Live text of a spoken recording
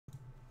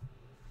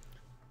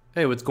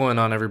Hey, what's going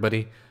on,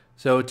 everybody?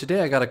 So today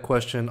I got a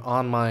question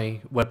on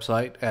my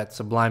website at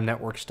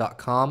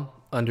sublimenetworks.com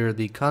under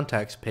the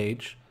contacts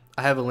page.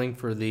 I have a link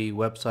for the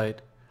website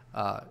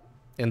uh,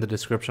 in the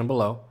description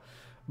below.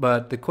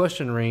 But the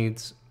question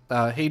reads,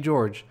 Hey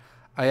George,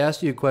 I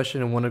asked you a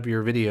question in one of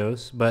your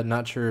videos, but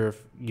not sure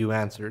if you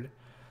answered.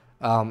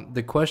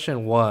 The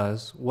question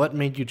was, what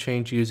made you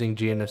change using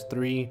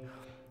GNS3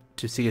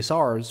 to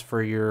CSRs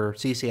for your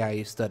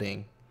CCIE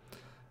studying?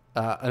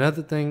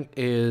 Another thing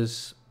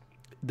is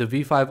the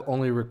V5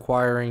 only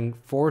requiring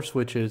 4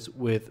 switches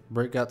with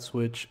breakout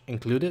switch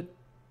included.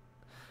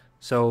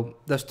 So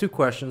that's two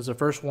questions. The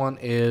first one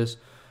is,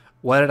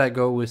 why did I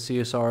go with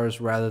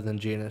CSRs rather than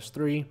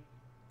GNS3?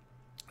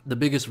 The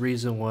biggest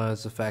reason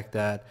was the fact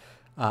that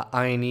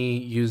INE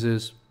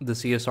uses the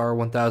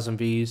CSR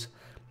 1000Vs.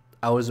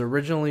 I was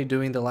originally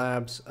doing the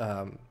labs,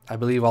 I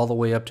believe all the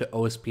way up to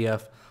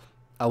OSPF.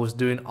 I was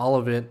doing all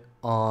of it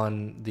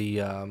on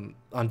the on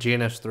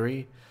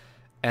GNS3,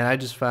 and I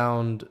just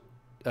found,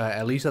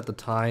 at least at the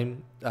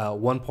time,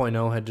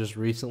 1.0 had just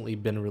recently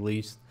been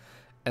released,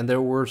 and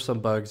there were some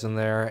bugs in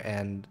there,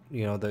 and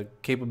the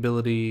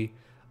capability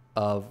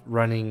of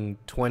running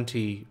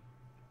 20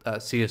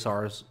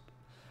 CSRs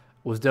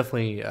was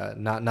definitely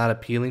not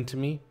appealing to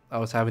me. I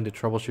was having to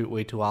troubleshoot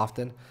way too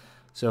often.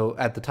 So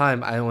at the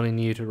time, I only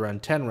needed to run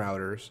 10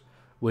 routers,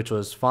 which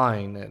was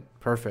fine and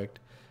perfect.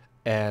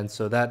 And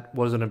so that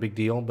wasn't a big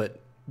deal.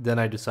 But then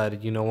I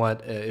decided, you know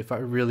what, if I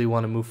really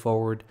want to move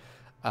forward,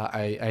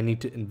 I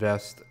need to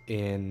invest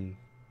in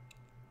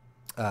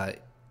the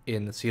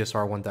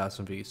CSR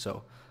 1000V.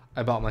 So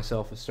I bought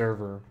myself a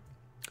server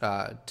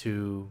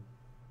to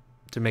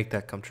make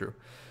that come true.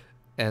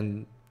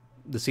 And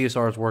the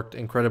CSRs worked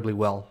incredibly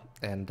well,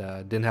 and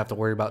didn't have to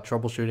worry about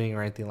troubleshooting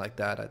or anything like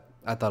that.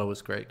 I thought it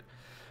was great.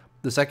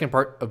 The second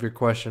part of your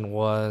question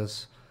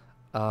was,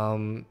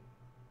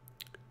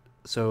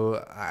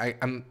 so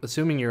I'm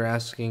assuming you're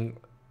asking,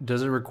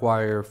 does it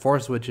require 4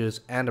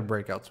 switches and a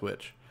breakout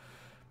switch?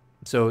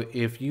 So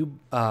if you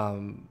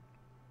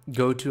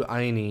go to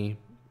INE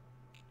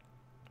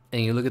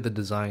and you look at the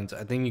designs,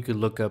 I think you could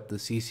look up the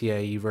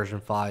CCIE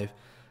version 5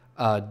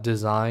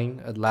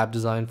 design, lab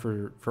design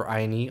for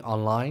INE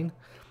online,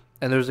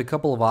 and there's a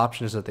couple of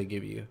options that they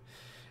give you.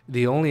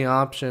 The only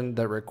option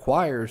that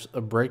requires a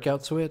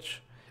breakout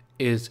switch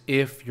is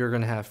if you're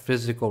going to have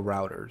physical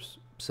routers,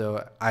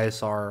 so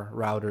ISR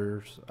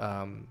routers,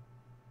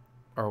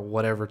 or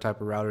whatever type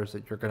of routers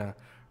that you're going to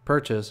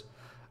purchase.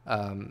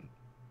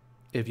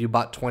 If you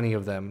bought 20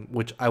 of them,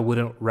 which I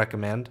wouldn't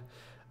recommend.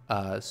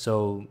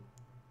 So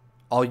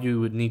all you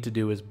would need to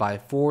do is buy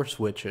 4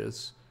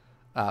 switches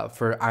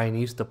for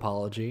INE's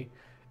topology,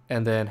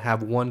 and then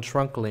have one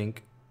trunk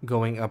link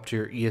going up to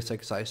your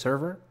ESXi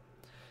server.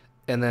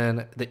 And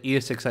then the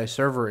ESXi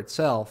server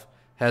itself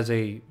has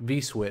a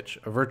V switch,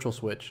 a virtual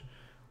switch,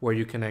 where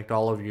you connect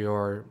all of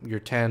your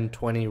 10,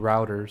 20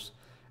 routers,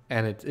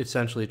 and it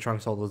essentially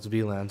trunks all those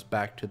VLANs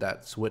back to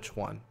that switch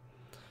one.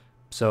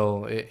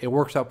 So it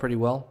works out pretty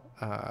well.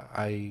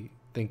 I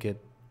think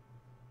it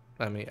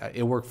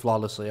worked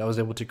flawlessly. I was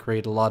able to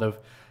create a lot of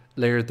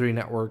layer 3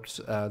 networks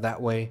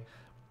that way,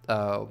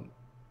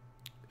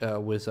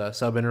 with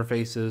sub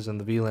interfaces and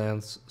the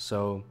VLANs.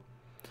 So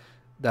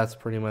that's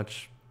pretty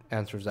much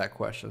answers that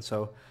question.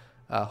 So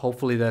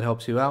hopefully that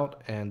helps you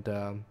out,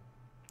 and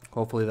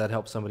hopefully that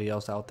helps somebody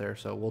else out there.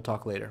 So we'll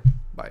talk later.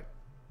 Bye.